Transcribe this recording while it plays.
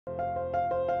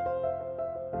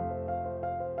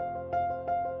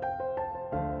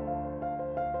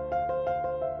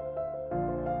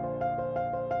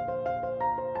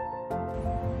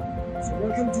So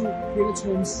welcome to Village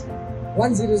Homes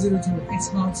 1002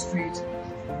 EXMOUTH Street,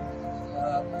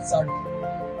 SARNIA.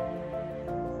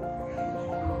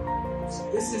 So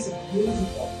this is a beautiful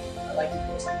property. I like it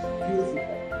personally. Beautiful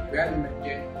property. Well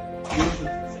maintained, beautiful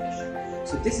finish.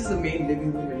 So this is the main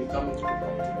living room when you come into the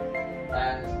property.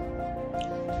 And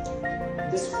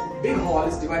this big hall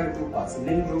is divided into two parts: the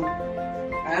living room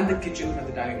and the kitchen and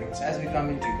the dining room. So as we come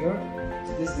into here,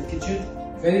 so this is the kitchen,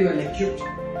 very well equipped.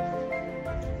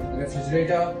 The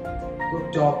refrigerator,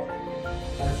 cooktop,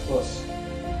 and of course,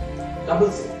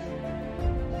 double sink.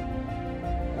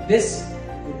 This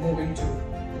would move into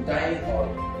the dining hall,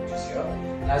 which is here.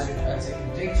 And as I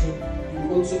can take through, you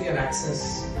also can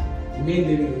access the main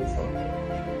living room from here.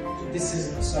 So this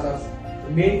is sort of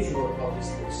the main floor of how this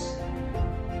looks.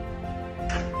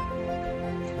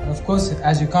 And of course,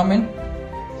 as you come in,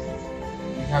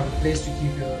 you have a place to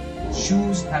keep your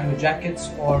shoes, hang your jackets,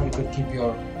 or you could keep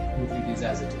your utilities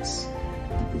as it is.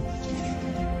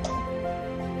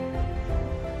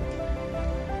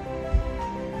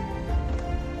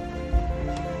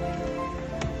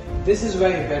 This is where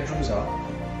your bedrooms are.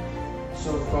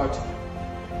 So we've got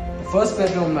the first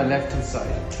bedroom on my left hand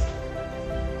side.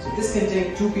 So this can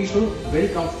take two people very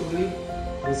comfortably.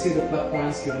 You'll see the plug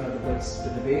points given at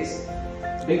the base.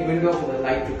 Big window for the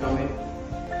light to come in,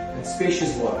 and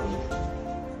spacious wardrobe.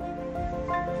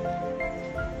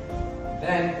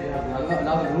 Then we have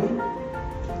another room.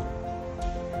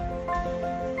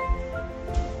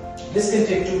 This can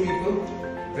take two people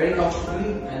very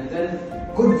comfortably, and then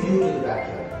good view to the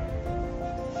backyard.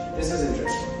 This is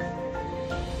interesting.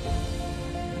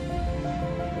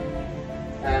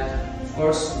 And of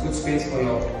course, good space for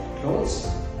your clothes.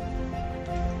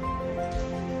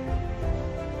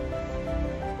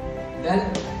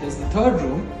 Then there's the third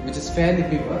room, which is fairly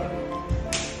bigger.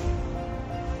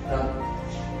 Now,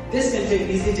 this can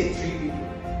easily take three people.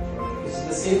 This is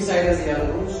the same side as the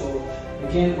other room, so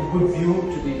again a good view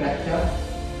to the backyard.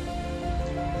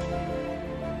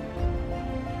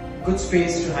 Good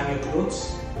space to hang your clothes.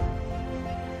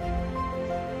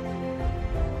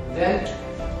 Then,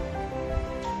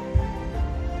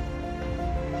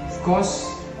 of course,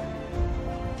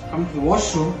 come to the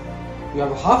washroom. You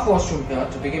have a half washroom here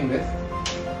to begin with,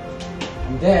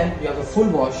 and then you have a full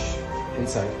wash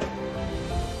inside.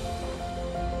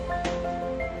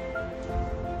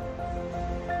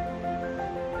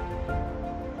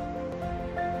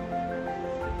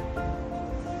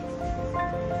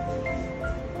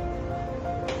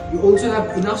 You also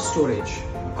have enough storage,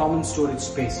 a common storage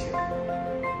space here.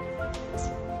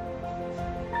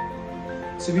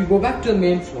 So we go back to the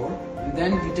main floor, and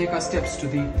then we take our steps to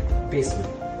the basement.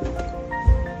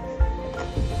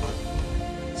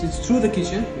 So it's through the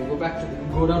kitchen. We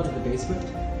go down to the basement,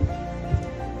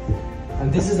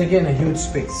 and this is again a huge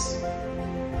space.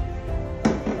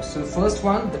 So the first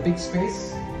one, the big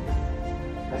space.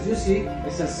 As you see,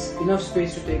 this has enough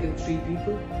space to take in three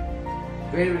people.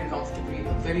 Very, very comfortably,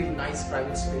 a very nice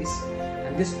private space,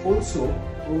 and this also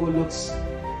overlooks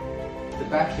the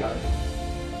backyard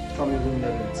from your room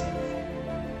level itself.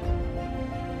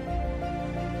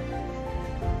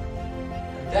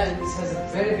 And then this has a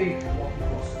very big walk-in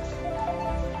closet.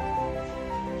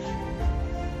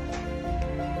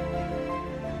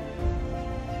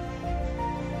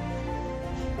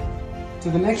 To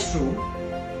the next room.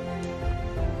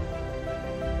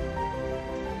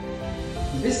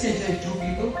 This can take two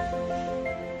people.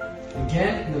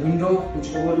 Again, the window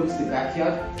which overlooks the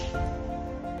backyard.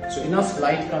 So enough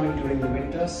light coming during the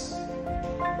winters.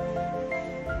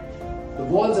 The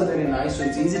walls are very nice, so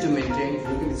it's easy to maintain. If you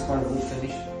look at this kind of wood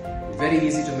finish, very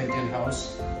easy to maintain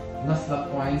house. Enough plug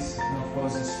points, and of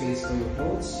course a space for your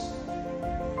clothes.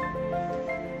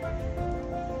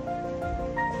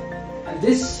 And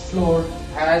this floor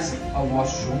has a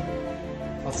washroom,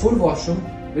 a full washroom,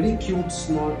 very cute,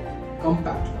 small,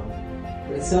 compact one,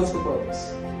 but it serves the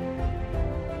purpose.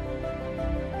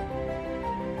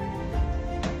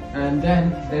 And then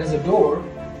there is a door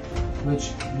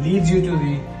which leads you to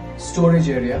the storage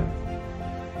area.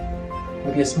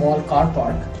 Maybe a small car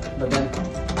park, but then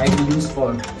ideally used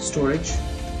for storage.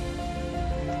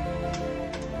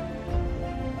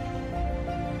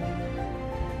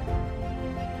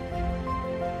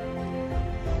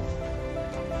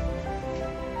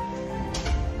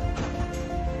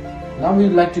 Now we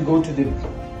would like to go to the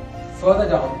further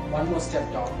down, one more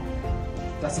step down.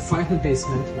 That's the final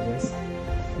basement, I guess.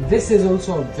 This is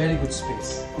also a very good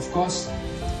space. Of course,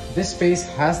 this space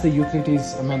has the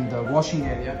utilities, the washing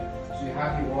area. So you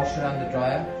have the washer and the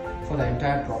dryer for the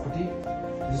entire property.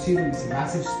 You see it's a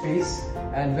massive space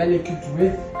and well equipped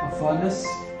with a furnace.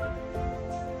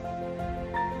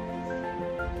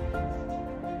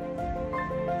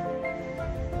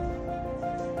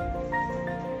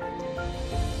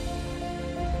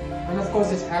 And of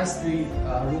course it has 3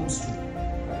 rooms too.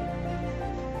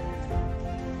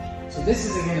 So this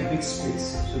is again a big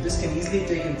space. So this can easily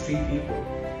take in 3 people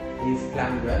if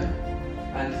planned well,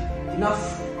 and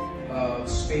enough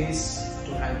space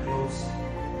to hang clothes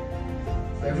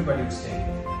for everybody who's staying.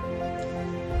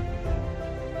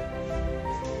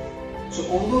 So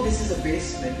although this is a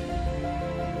basement,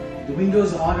 the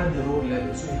windows are at the road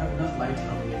level, so you have enough light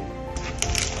coming in.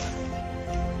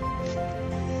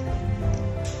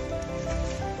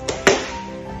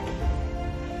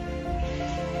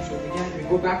 So again, we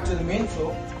go back to the main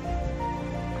floor.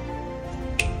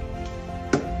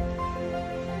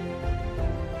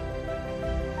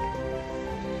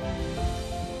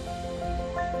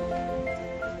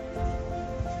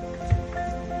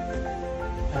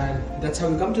 And that's how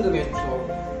we come to the main floor.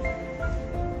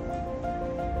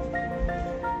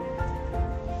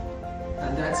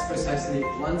 And that's precisely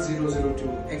 1002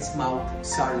 EXMOUTH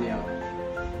SARNIA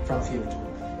from field 2.